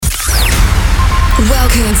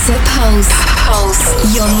Welcome to Pulse,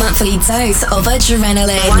 your monthly dose of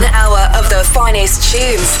adrenaline. 1 hour of the finest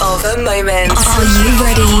tunes of the moment. Are you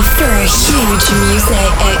ready for a huge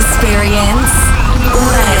music experience?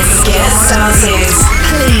 Let's get started.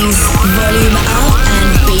 Please volume up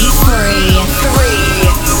and be free.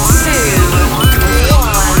 3, 2, 1.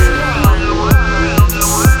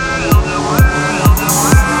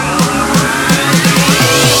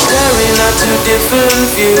 Staring at two different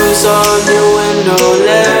views on your window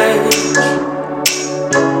ledge.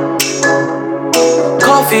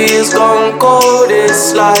 Coffee is gone cold,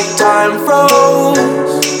 it's like time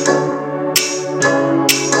froze.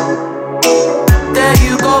 There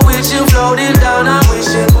you go, wishing, floating down, I'm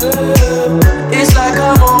wishing. It's like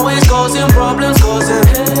I'm always causing problems, causing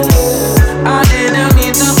hell. I didn't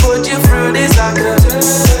mean to put you through this, I can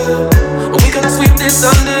tell. We gonna sweep this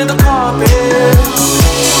under the carpet.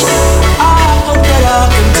 I hope that I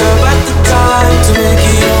can turn back the time to make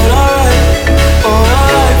it all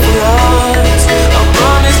alright for us. I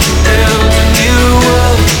promise to build a new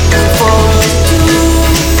world for us two.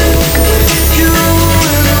 You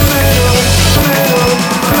in the middle.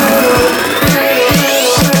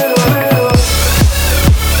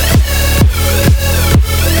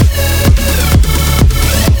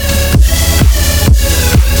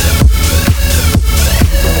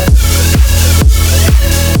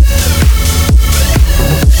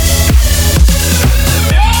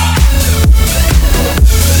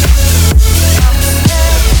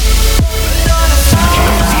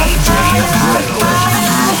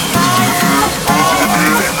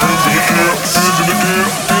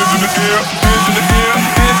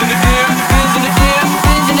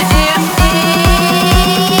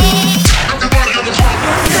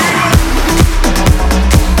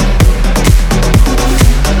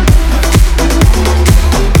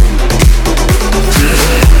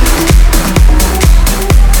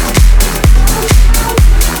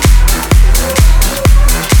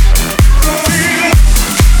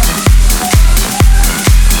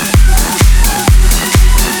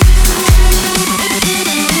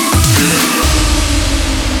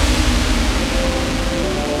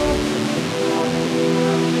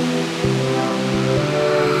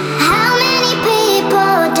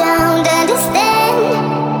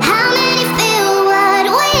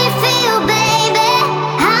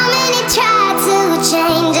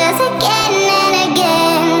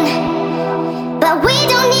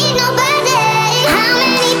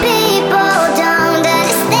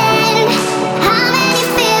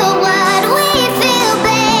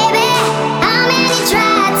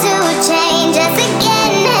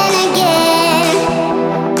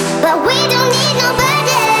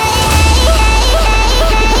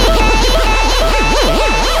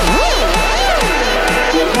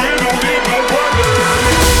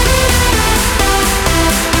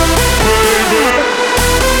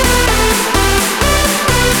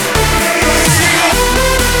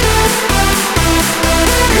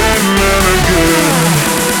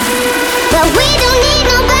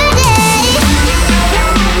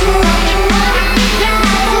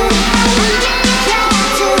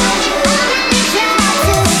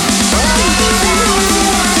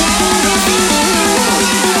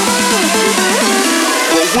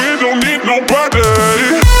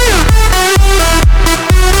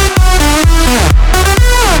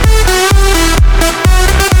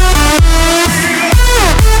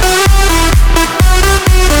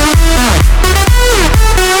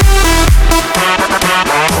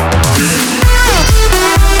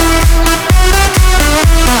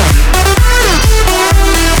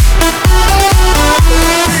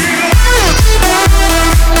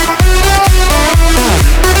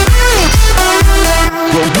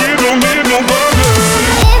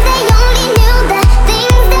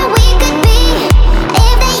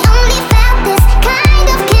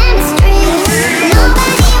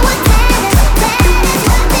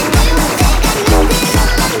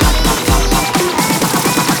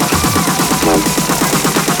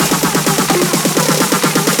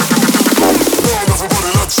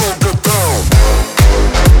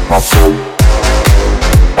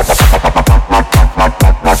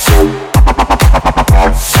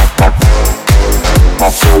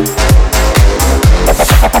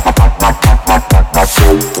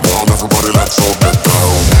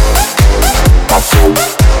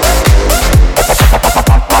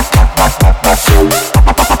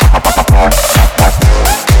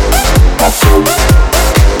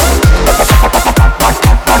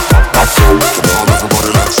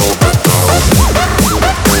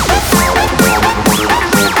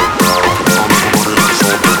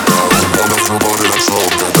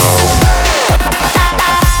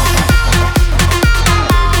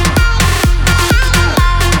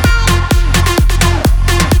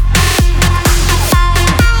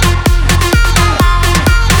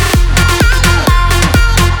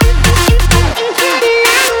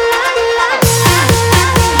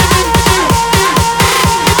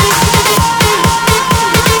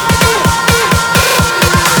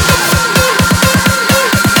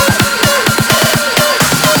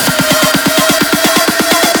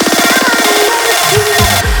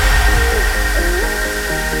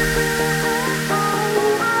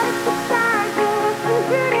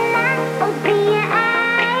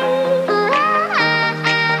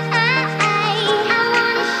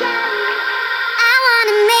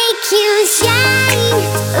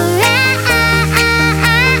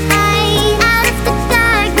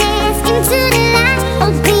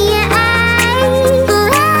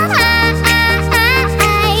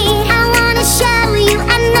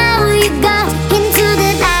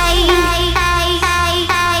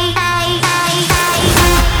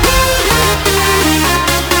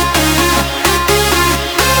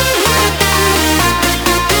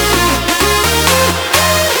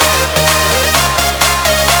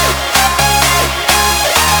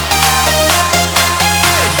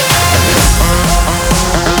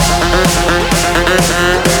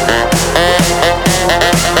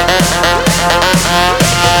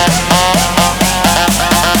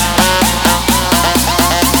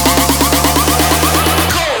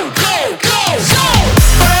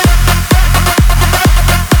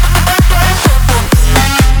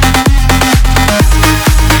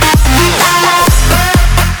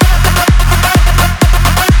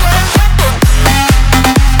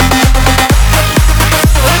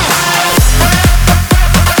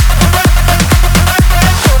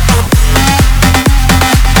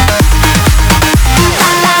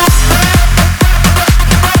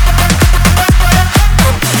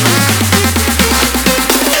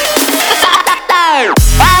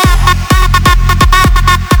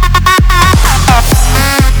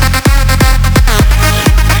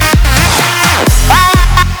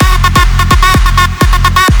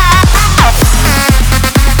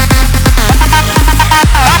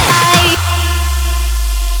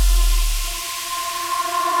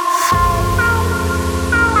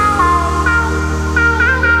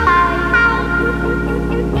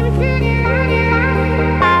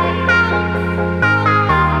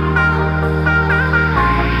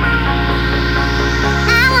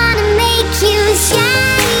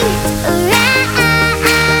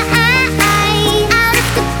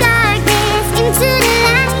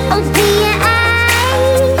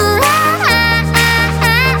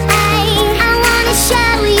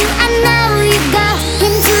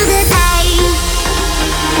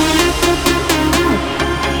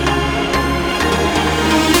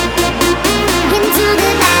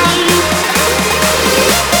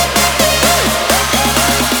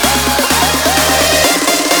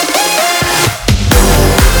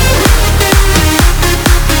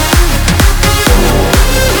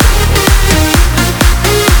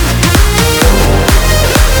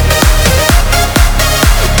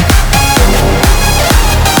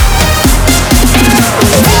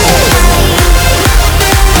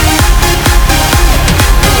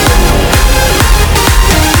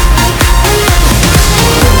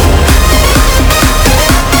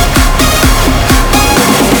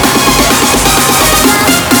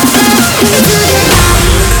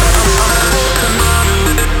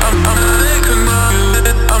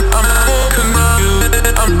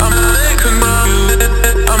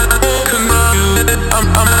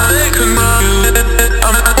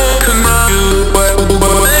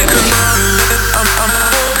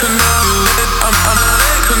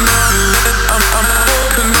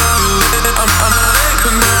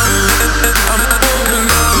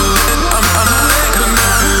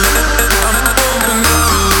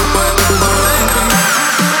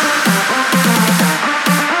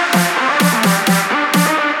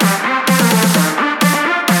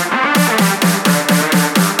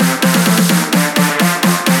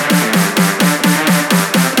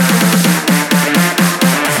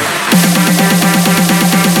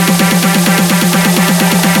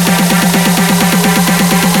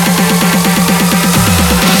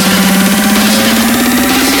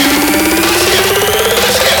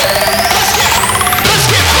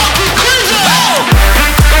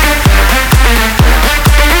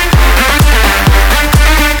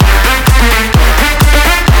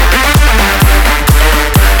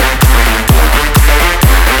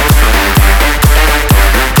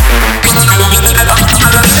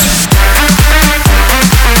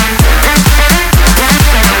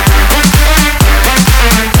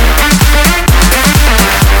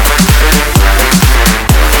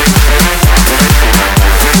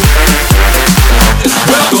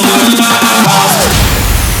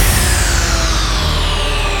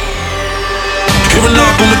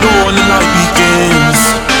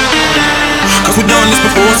 this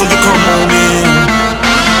before, so you come on in.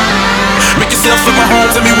 Make yourself feel at home,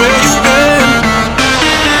 tell me where you been.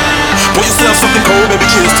 Pour yourself something cold, baby,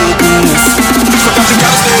 cheers to this. Sometimes you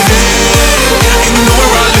gotta stay in, and you know where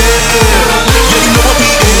I live. Yeah, you know what we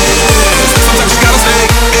is. Sometimes you gotta stay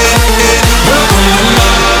in. Welcome to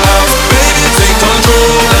my house, baby, take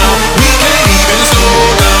control now. We can't even slow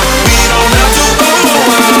down, we don't have to go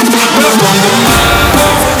out. Welcome to my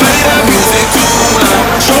house, play that music too loud.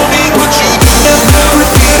 Show me what you do.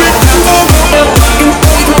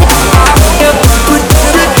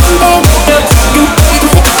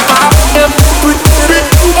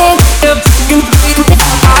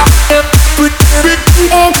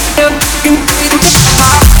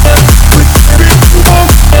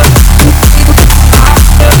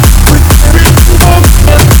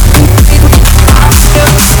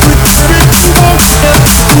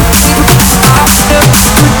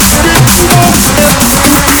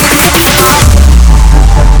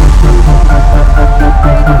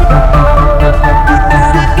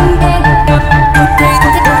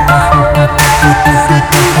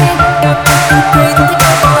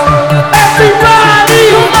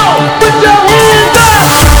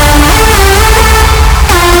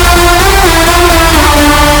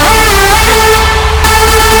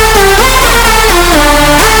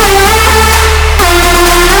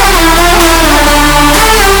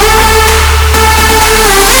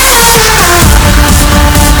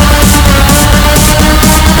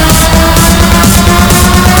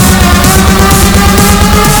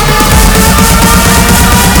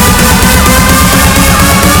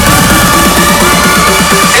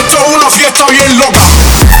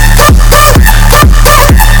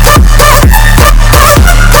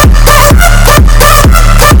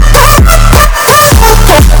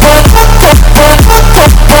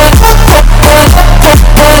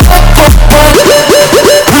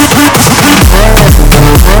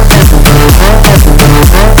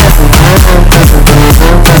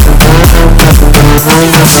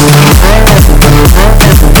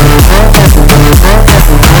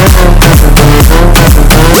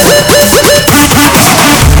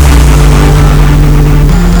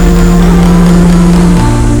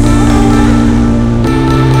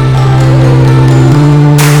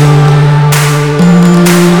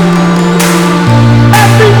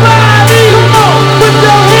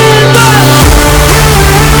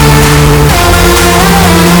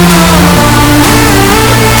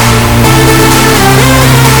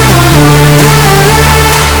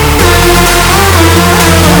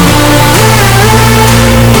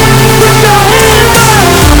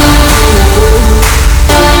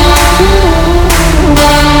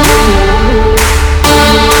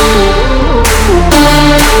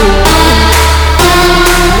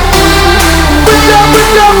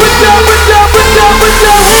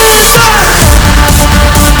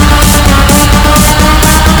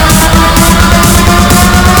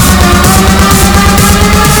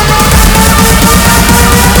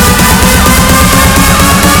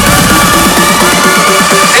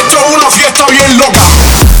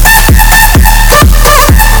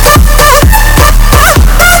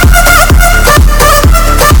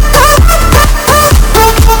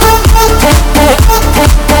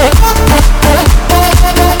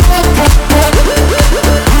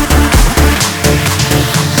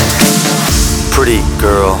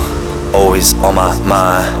 On my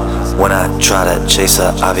mind, when I try to chase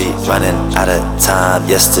her, I be running out of time.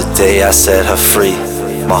 Yesterday I set her free.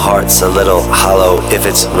 My heart's a little hollow. If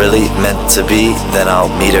it's really meant to be, then I'll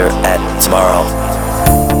meet her at tomorrow.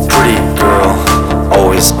 Pretty girl,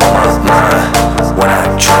 always on my mind. When I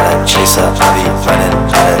try to chase her, I be running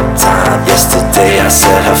out of time. Yesterday I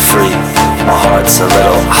set her free. My heart's a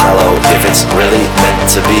little hollow. If it's really meant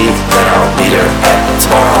to be, then I'll meet her at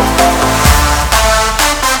tomorrow.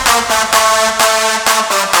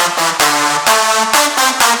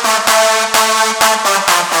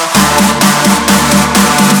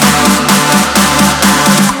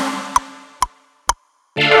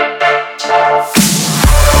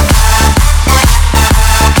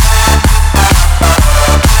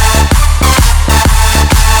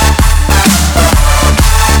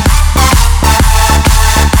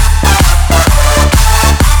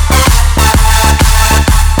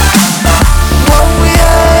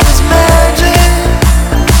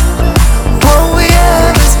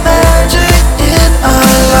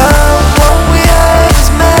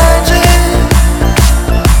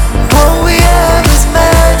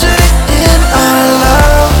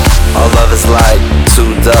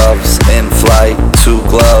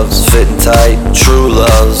 Fitting tight, true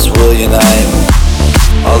loves will unite.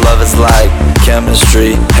 Our love is like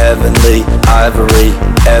chemistry, heavenly, ivory,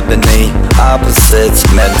 ebony, opposites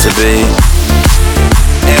meant to be.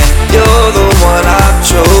 And you're the one I've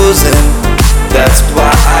chosen. That's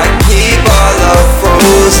why I keep our love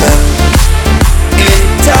frozen. In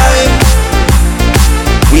time,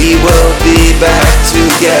 we will be back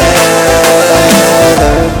together.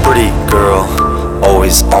 Pretty girl,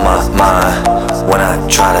 always on my mind. When I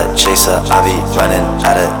try to chase her, I be running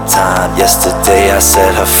out of time. Yesterday I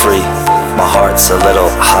set her free. My heart's a little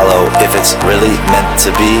hollow. If it's really meant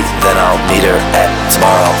to be, then I'll meet her at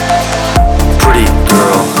tomorrow. Pretty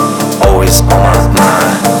girl, always on my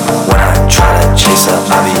mind. When I try to chase her,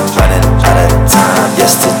 I be running out of time.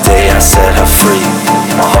 Yesterday I set her free.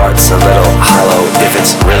 My heart's a little hollow. If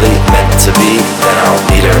it's really meant to be, then I'll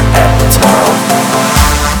meet her at tomorrow.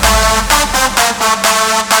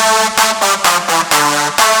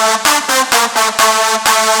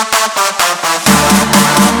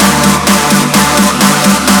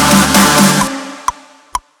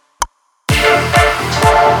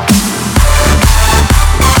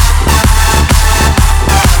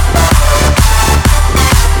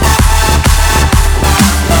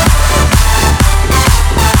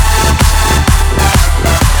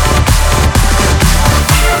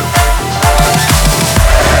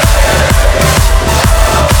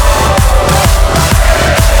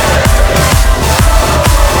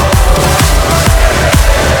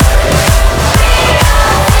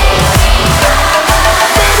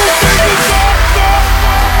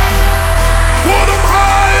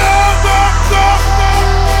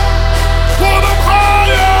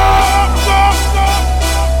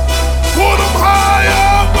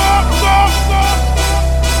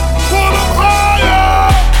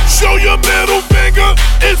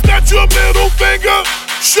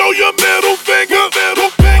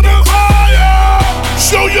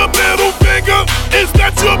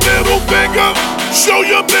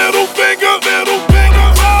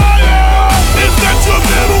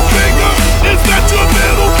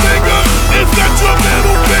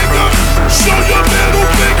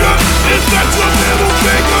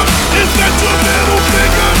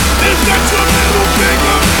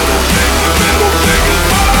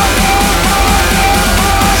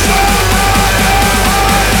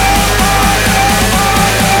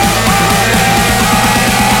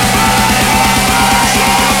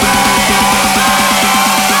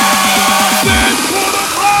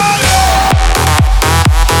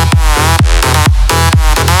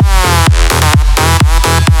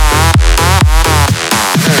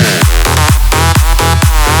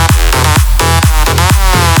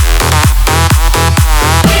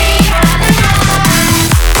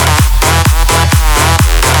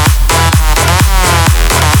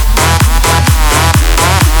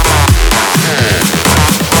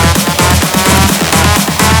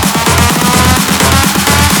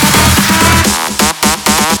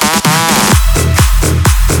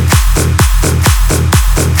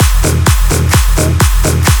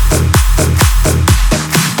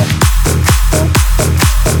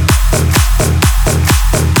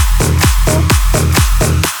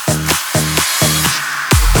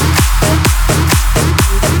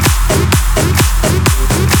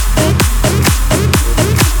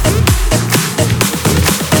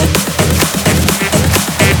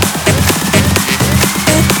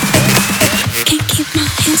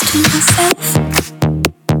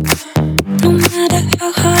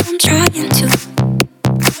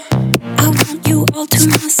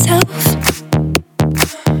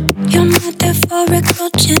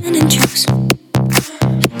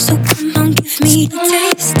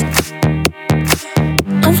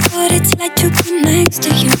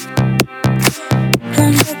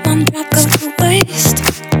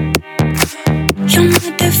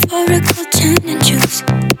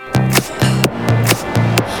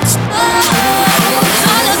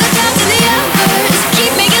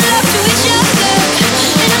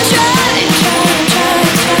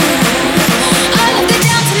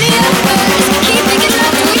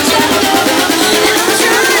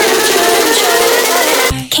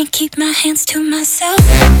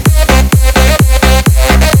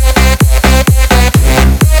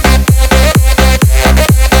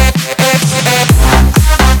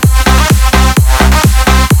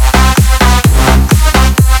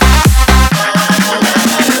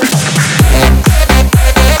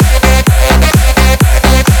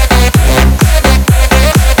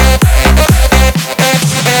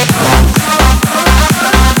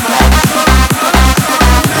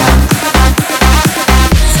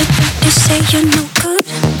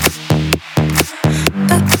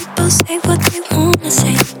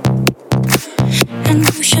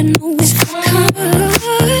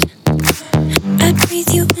 I'd breathe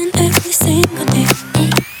you in every single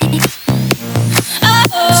day.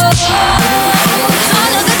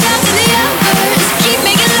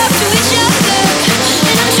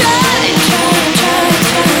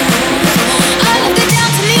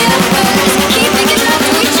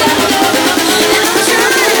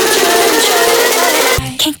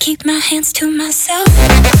 keep my hands to myself.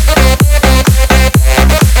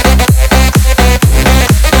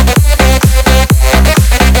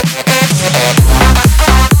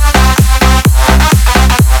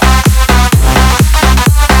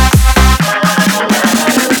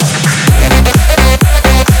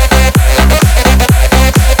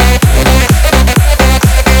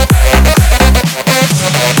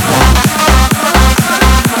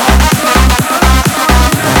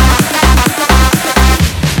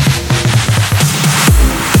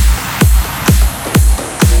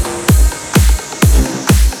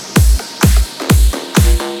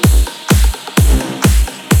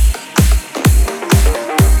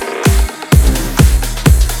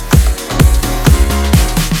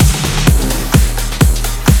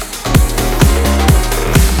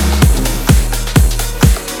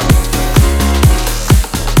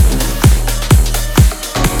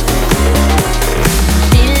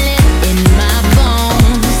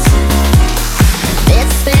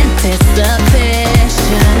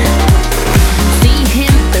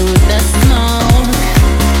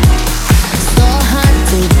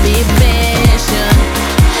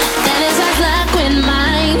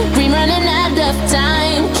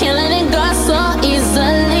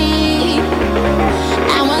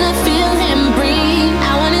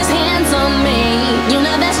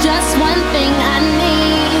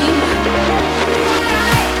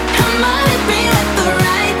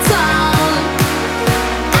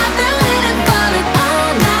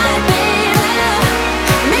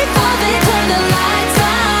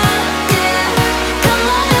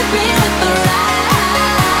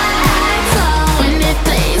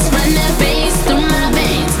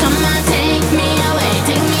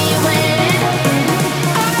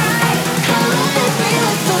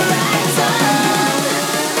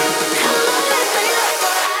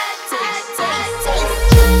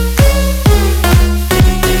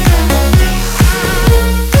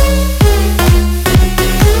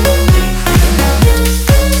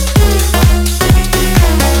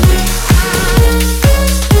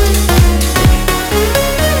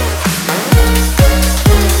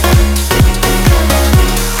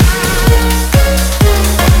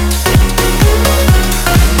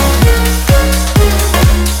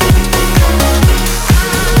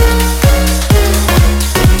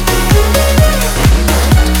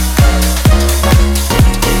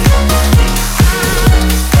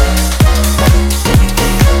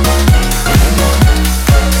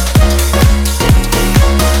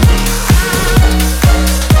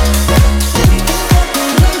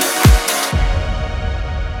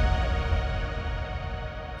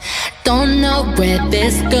 Don't know where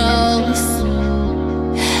this goes.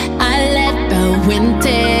 I let the wind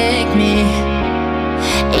take me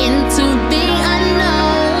into the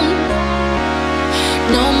unknown.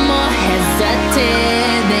 No more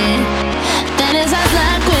hesitating. That is how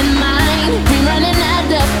luck with mine. We running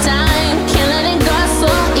out of time. Can't let it go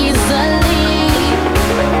so easily.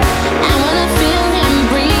 I wanna feel him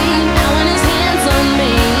breathe. I want his hands on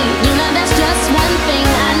me. You know that's just one thing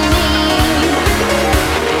I need.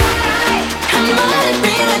 I'm gonna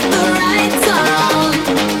be with the right song.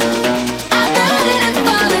 I've been waiting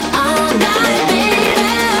for it all night,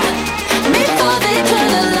 baby. Before they turn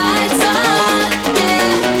the lights on,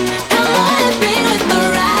 yeah. I'm gonna be with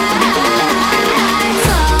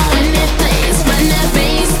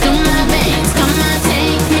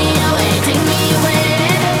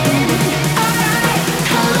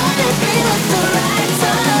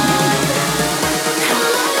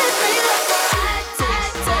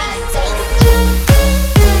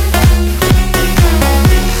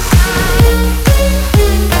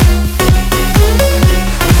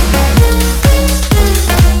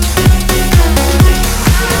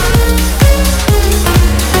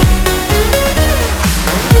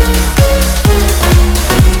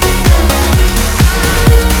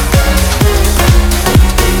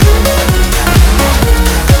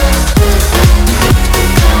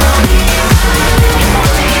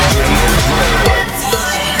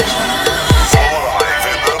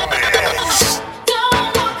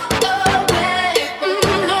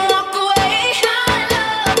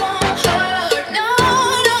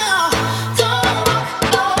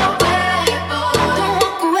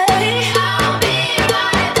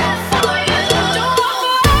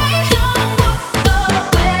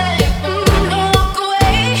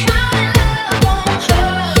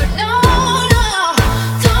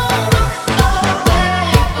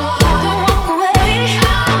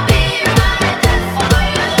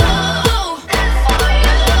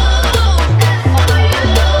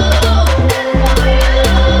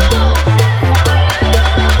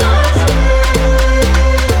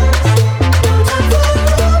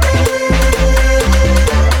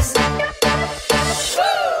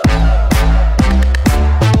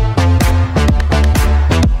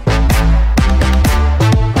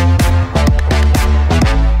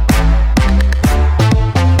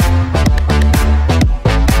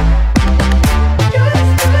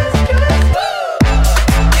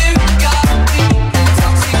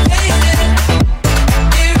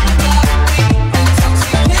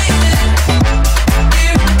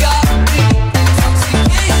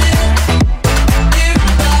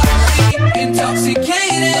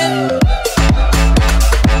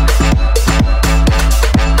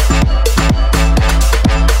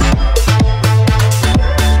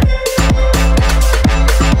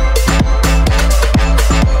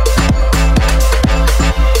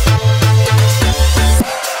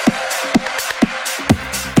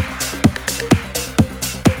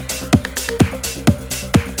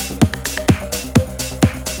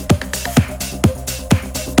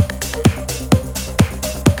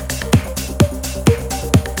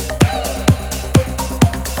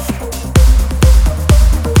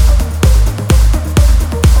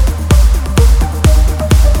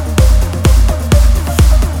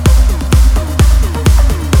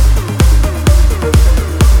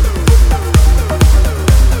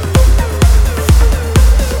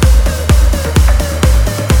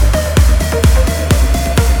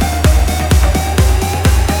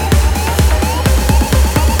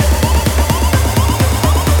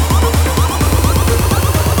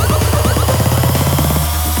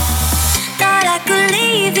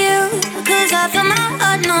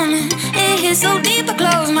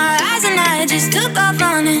just took off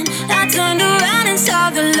running. I turned around and saw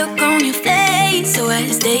the look on your face. So I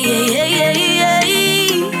stay.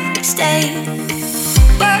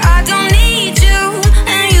 But I don't need you,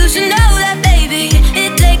 and you should know that, baby.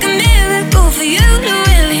 It'd take a miracle for you to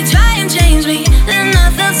really try and change me. Then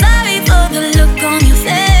I felt sorry for the look on your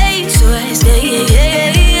face. So I stay.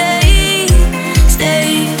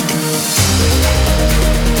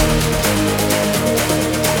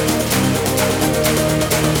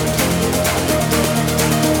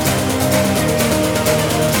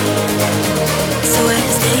 So I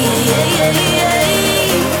stay.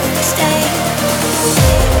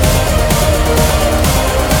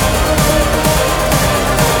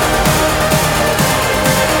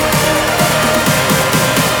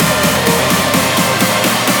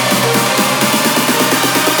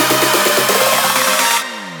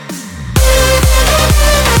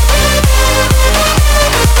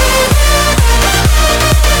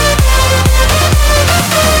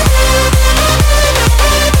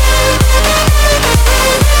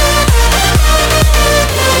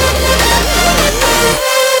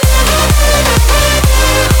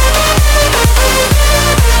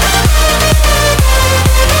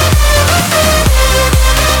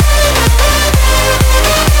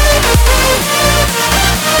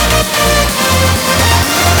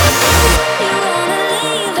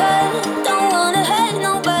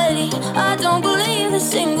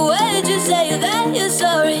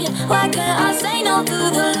 Why can't I say no to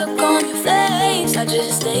the look on your face? I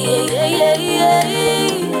just stay.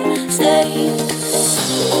 So I stay.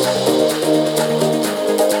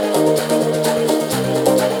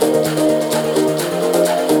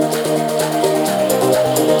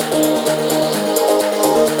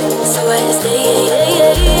 So I stay.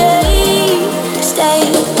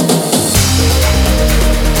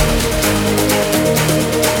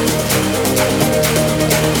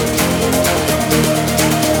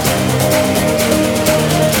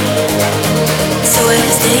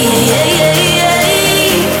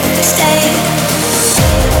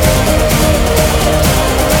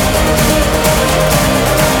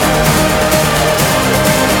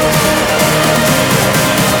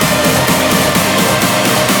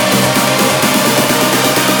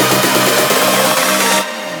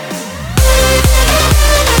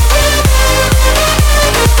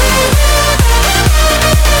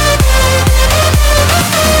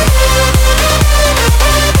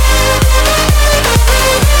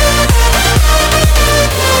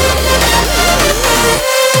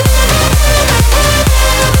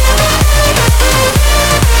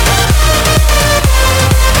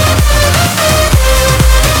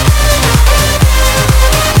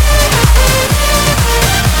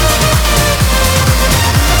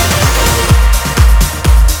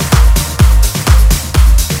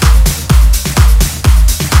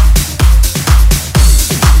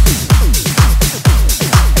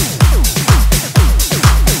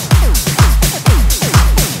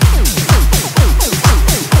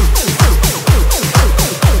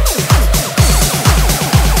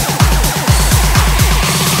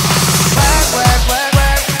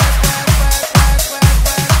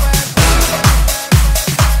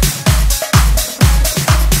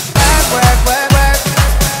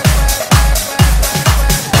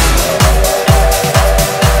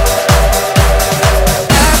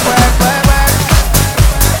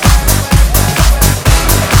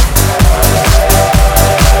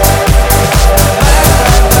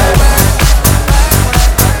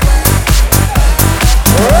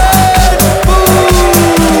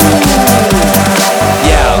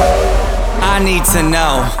 To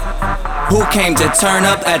know who came to turn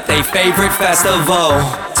up at their favorite festival.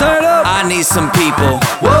 Turn up. I need some people,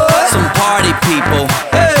 some party people,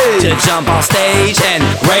 to jump on stage and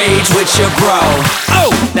rage with your bro.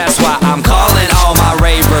 Oh, that's why I'm calling all my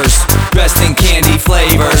ravers, dressed in candy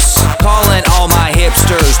flavors. Calling all my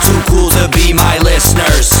hipsters, too cool to be my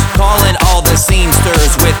listeners. Calling all the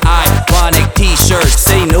seamsters with ironic t-shirts.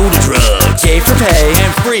 Say no to drugs, yay for pay,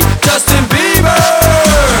 and free Justin Bieber.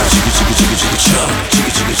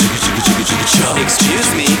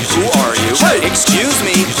 Excuse me, who are you? Hey. Excuse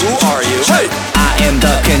me, who are you? Hey. I am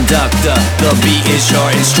the conductor, the beat is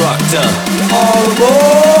your instructor. All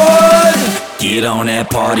aboard! Get on that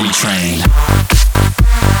party train.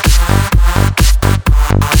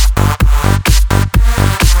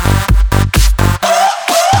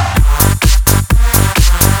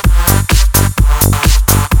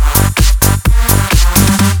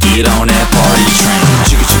 Get on that party train.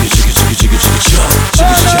 Chicka chicka chicka chicka chicka chicka chug.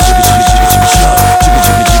 Chicka chicka chicka chicka chicka chicka chug. Chicka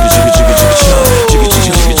chicka chicka chicka chicka chicka chug. Chicka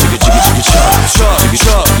chicka chicka chicka chicka chicka chug. Chug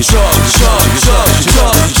chug chug chug chug chug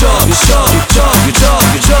chug chug chug chug chug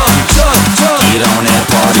chug chug chug.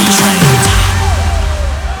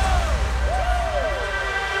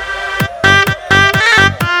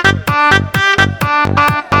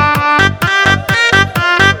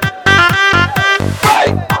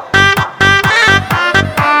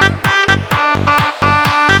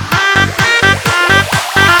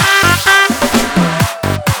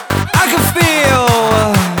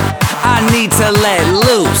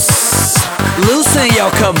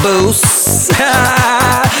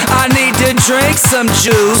 drink some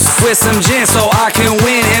juice with some gin so I can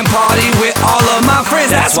win and party with all of my friends.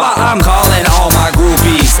 That's why I'm calling all my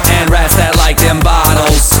groupies and rats that like them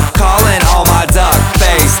bottles. Calling all my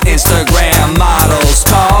duck-faced Instagram models.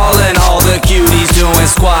 Calling all the cuties doing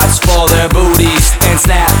squats for their booties and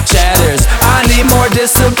Snapchatters. I need more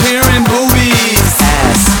disappearing boobies.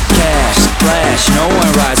 Ass, cash, flash, no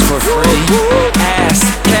one rides for free. Ass,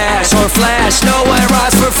 cash, or flash, no one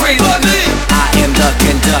rides for free but me. I am the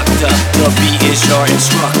conductor, the beat is your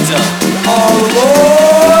instructor. All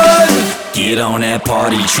aboard! Get on that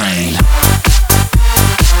party train.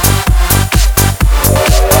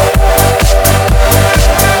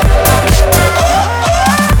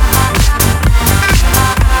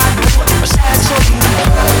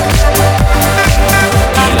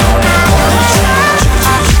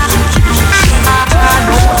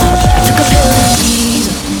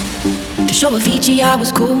 Show Avicii, I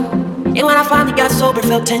was cool. And when I finally got sober,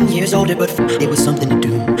 felt 10 years older, but it was something to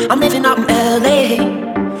do. I'm living out in LA.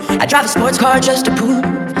 I drive a sports car just to prove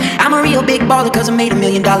I'm a real big baller, cause I made $1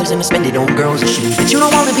 million and I spend it on girls and shoes. But you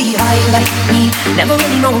don't wanna be high like me, never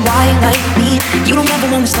really know why like me. You don't ever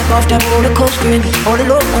wanna step off that roller coaster and be all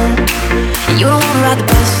alone. And you don't wanna ride the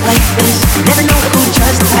bus like this, never know who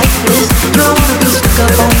just like this. You don't wanna be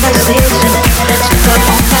stuck up on that stage, stuck up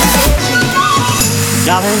on that stage.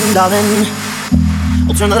 Darling, darling,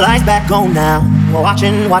 we'll turn the lights back on now. We're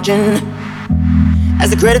watching, watching as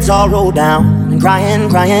the credits all roll down and crying,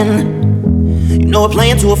 crying. You know we're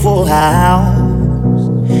playing to a full house.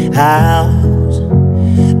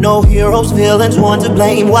 No heroes, villains, one to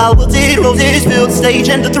blame. While wilted roses fill the stage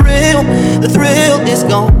and the thrill is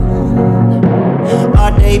gone.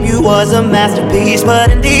 Our debut was a masterpiece, but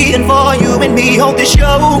in the end for you and me on this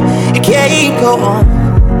show, it can't go on.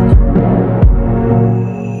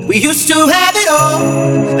 We used to have it all,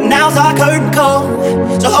 but now's our curtain call.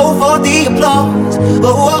 So hold for the applause, oh,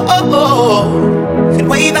 oh, oh, oh. And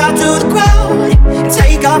wave out to the crowd, and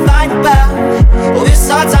take our final bow. Oh, it's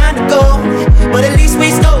our time to go, but at least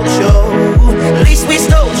we stole the show. At least we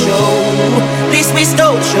stole the show. At least we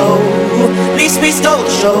stole the show. At least we stole the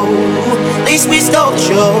show. At least we stole the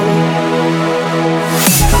show.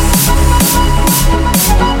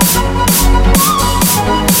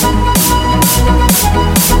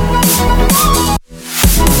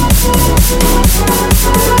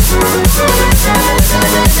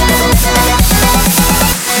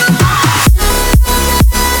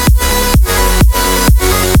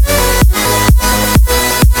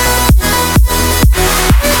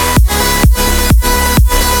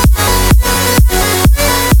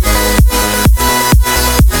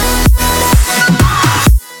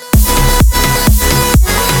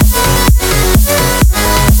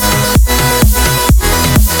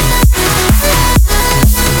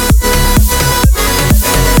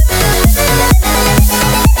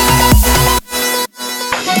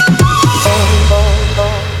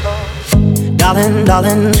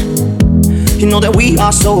 Darling, you know that we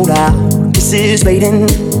are sold out. This is fading,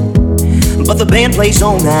 but the band plays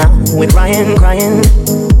on now. We're crying, crying,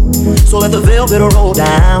 so let the velvet roll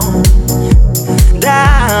down,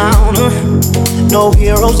 down. No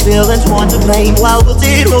heroes, villains, one to blame. While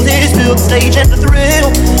wilted roses fill the stage and the thrill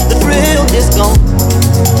is gone.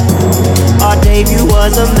 Our debut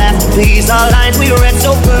was a masterpiece. Our lines we read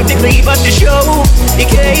so perfectly, but the show, it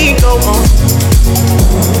can't go on.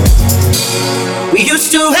 We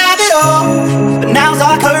used to have it all, but now's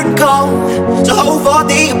our curtain call. So hold for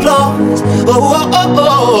the applause, oh, oh, oh,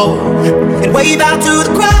 oh. And wave out to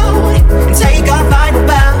the crowd, and take our final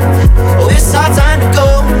bow. Oh, it's our time to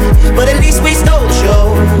go, but at least we stole the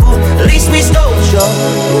show. At least we stole the show.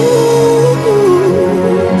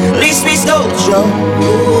 At least we stole the show.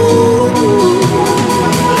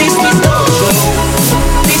 At least we stole the show.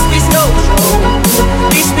 At least we stole the show.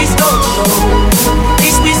 At least we stole the show. At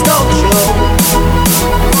least we stole the show.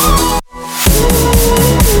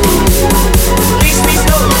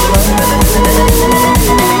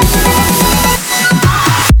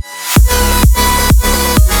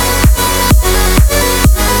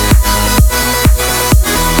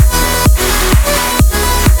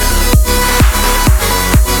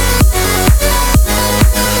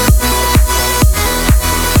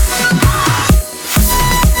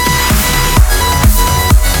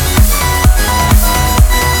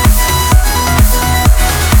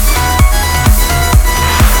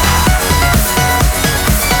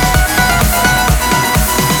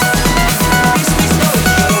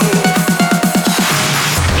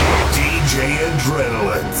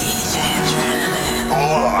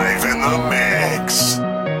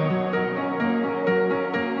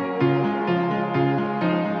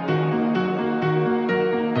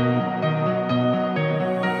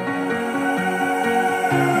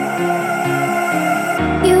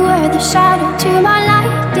 the shadow to my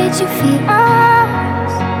light. Did you feel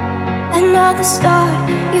us? Another star,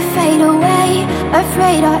 you fade away.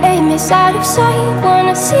 Afraid our aim is out of sight.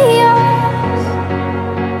 Wanna see us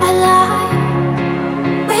alive.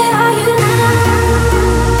 Where are you now?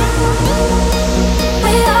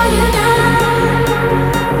 Where are you now?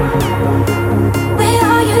 Where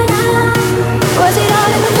are you now? Was it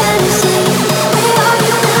all in a fantasy? Where are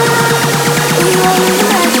you now? Were you only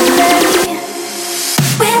imaginary?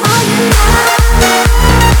 Where are you now?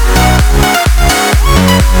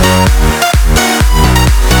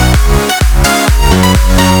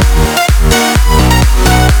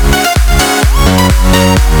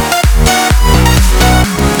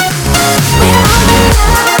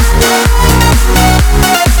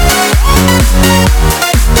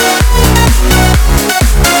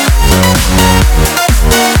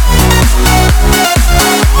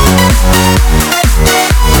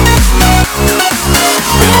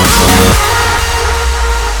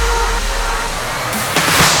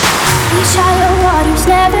 Shallow waters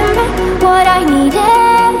never meant what I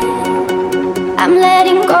needed. I'm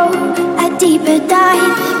letting go, a deeper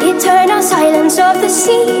dive. Eternal silence of the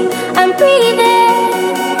sea. I'm breathing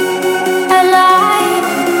alive.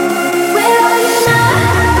 Where are you now?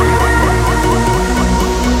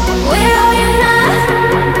 Where are you now?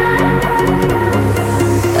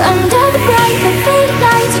 Under the bright but fading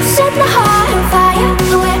lights, you set my heart on fire.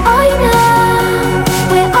 Where are you now?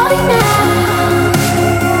 Where are you now?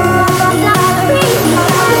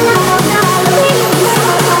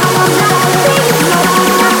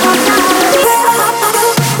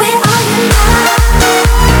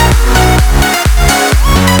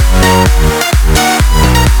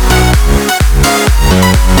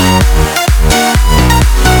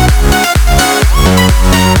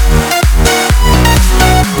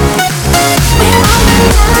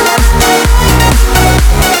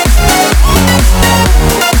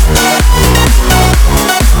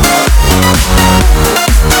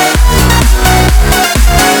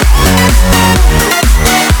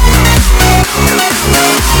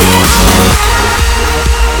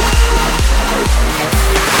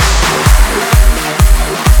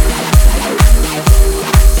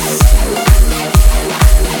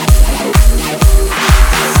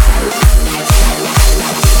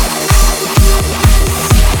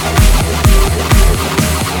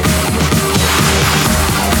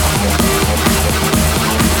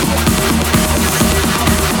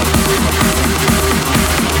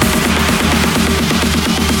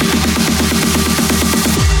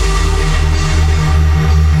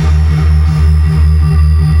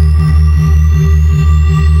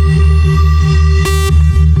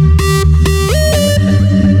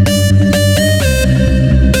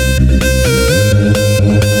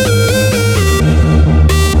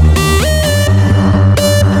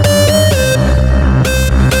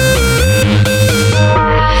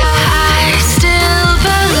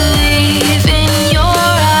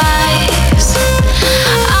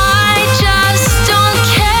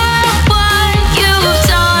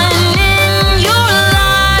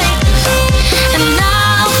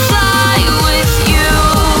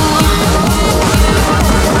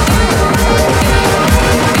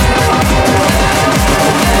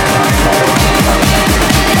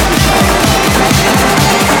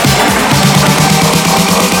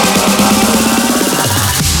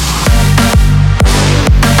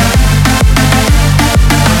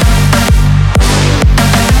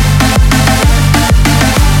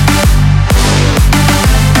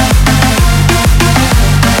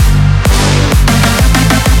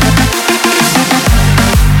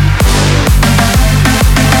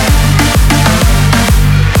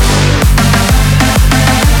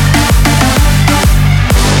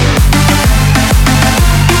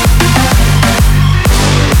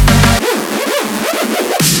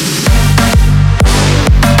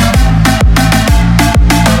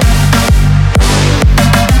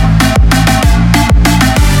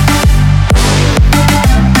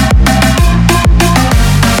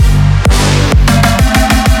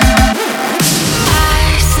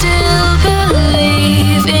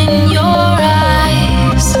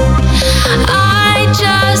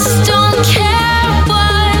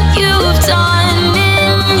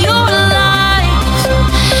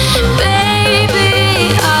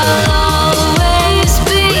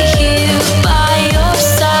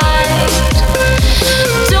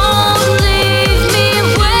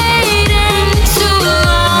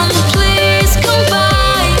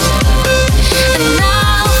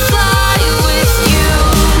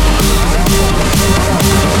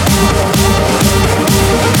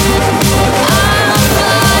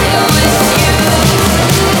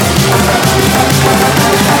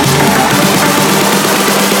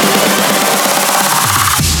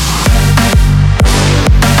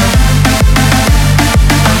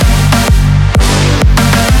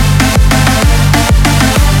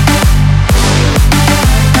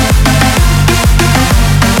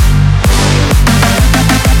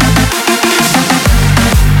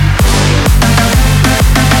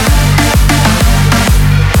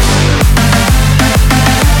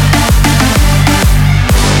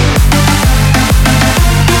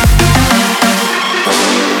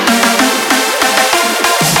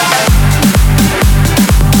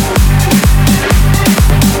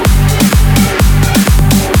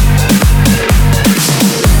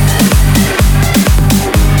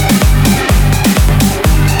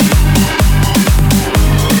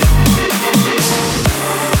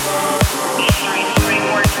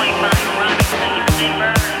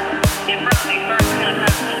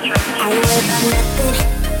 I worry about nothing,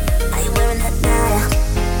 I ain't wearing that nada.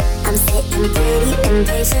 I'm sitting pretty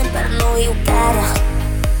impatient, but I know you gotta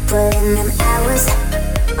put in them hours,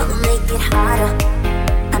 I'ma make it harder.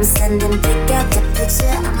 I'm sending pick after picture,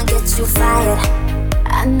 I'ma get you fired.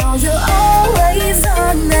 I know you're always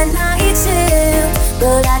on that night shift,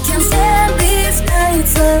 but I can't stand these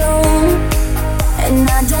nights alone. And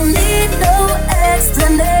I don't need no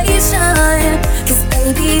explanation, 'cause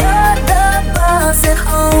baby you're the boss at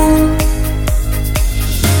home.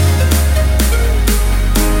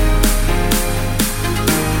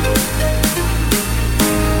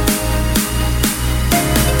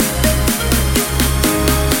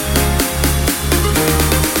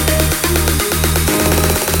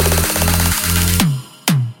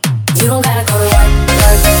 You don't gotta go to work,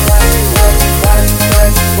 work, work, work, work,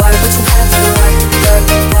 work, work, but you gotta go to work, work,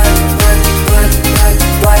 work, work, work, work,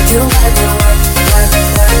 work. You don't gotta go to work, work,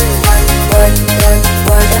 work, work, work, work,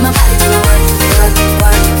 work. Let my body do the work, work,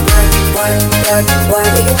 work, work, work, work, work.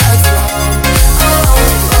 We can work from home, oh,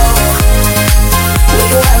 oh, oh. We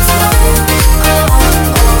can work from home, oh, oh,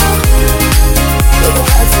 oh. We can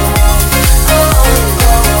work from home, oh, oh,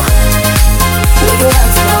 oh. We can work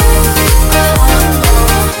from home, oh, oh,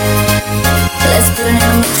 oh. Let's put it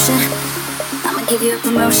in motion, I'ma give you a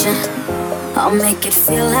promotion. I'll make it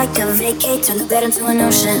feel like a vacate, turn the bed into an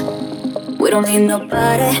ocean. We don't need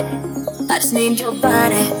nobody, I just need your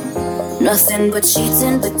body. Nothing but sheets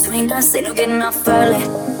in between us, ain't no getting off early.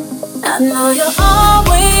 I know you're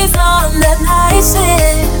always on that night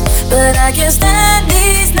shift, but I can't stand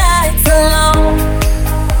these nights alone.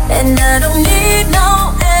 And I don't need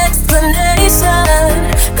no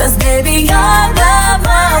explanation, 'cause baby you're the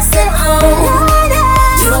boss at home.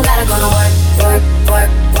 You don't gotta go to work, work, work,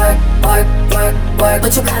 work, work, work, work,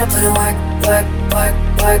 but you gotta put in work, work, work,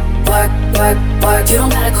 work, work, work, work. You don't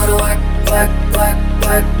gotta go to work, work, work,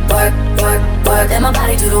 work, work, work, work. Let my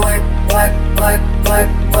body do the work, work, work, work,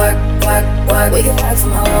 work, work, work. We can work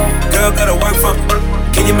from home. Girl, gotta work for me.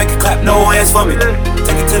 Can you make it clap? No hands for me.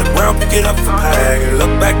 Take it to the ground, pick it up from me.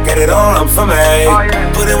 Look back at it all, I'm for me.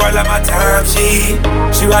 Put it right like my time sheet.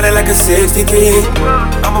 She ride it like a 63.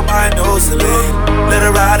 I'ma buy a nose to lean. Let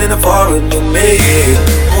her ride in the foreign with me.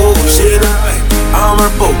 Oh, she the way, I'm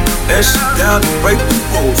her boo. And she down to break the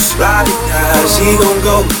rules. Ride it down, she gon'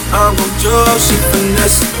 go. I'm gon' jump, she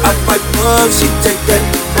finesse. I fight up, she take that.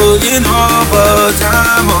 Pulling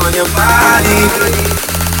overtime on your body.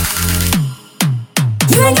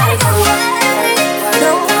 You ain't gotta go to work,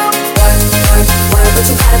 no, work, work, work, but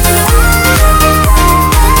you gotta put it on.